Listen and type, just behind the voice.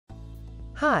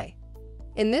Hi!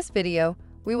 In this video,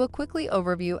 we will quickly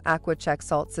overview AquaChek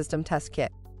Salt System Test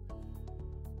Kit.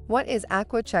 What is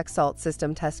AquaChek Salt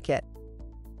System Test Kit?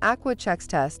 AquaChek's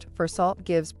Test for Salt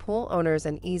gives pool owners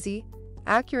an easy,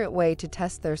 accurate way to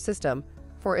test their system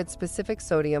for its specific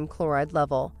sodium chloride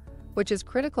level, which is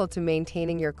critical to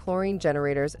maintaining your chlorine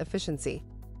generator's efficiency.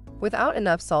 Without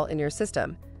enough salt in your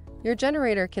system, your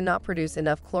generator cannot produce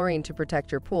enough chlorine to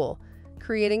protect your pool,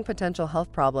 creating potential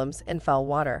health problems and foul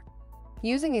water.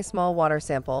 Using a small water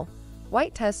sample,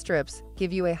 white test strips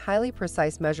give you a highly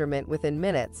precise measurement within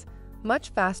minutes, much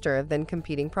faster than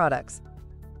competing products.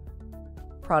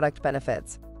 Product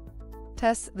benefits.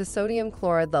 Tests the sodium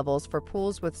chloride levels for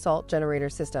pools with salt generator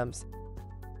systems.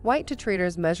 White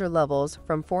titrators measure levels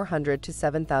from 400 to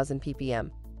 7,000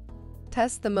 ppm.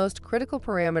 Tests the most critical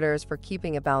parameters for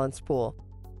keeping a balanced pool.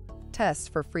 Tests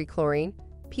for free chlorine,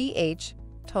 pH,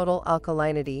 total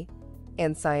alkalinity,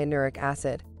 and cyanuric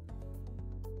acid.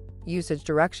 Usage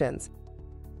directions.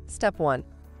 Step 1.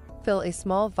 Fill a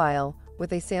small vial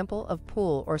with a sample of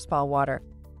pool or spa water.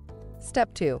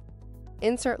 Step 2.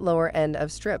 Insert lower end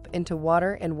of strip into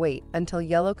water and wait until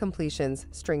yellow completions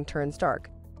string turns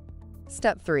dark.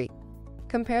 Step 3.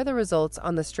 Compare the results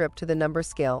on the strip to the number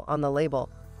scale on the label.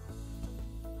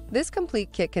 This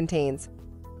complete kit contains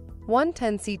 1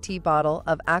 10 CT bottle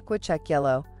of AquaChek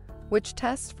Yellow, which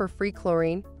tests for free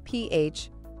chlorine,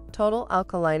 pH, total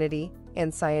alkalinity,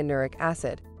 and cyanuric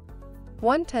acid.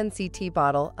 1 10 CT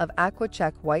bottle of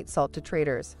AquaChek White Salt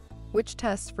Titrators, which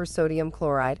tests for sodium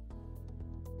chloride.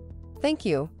 Thank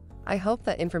you. I hope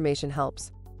that information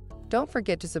helps. Don't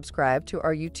forget to subscribe to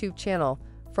our YouTube channel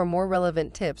for more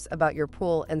relevant tips about your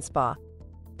pool and spa.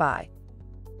 Bye.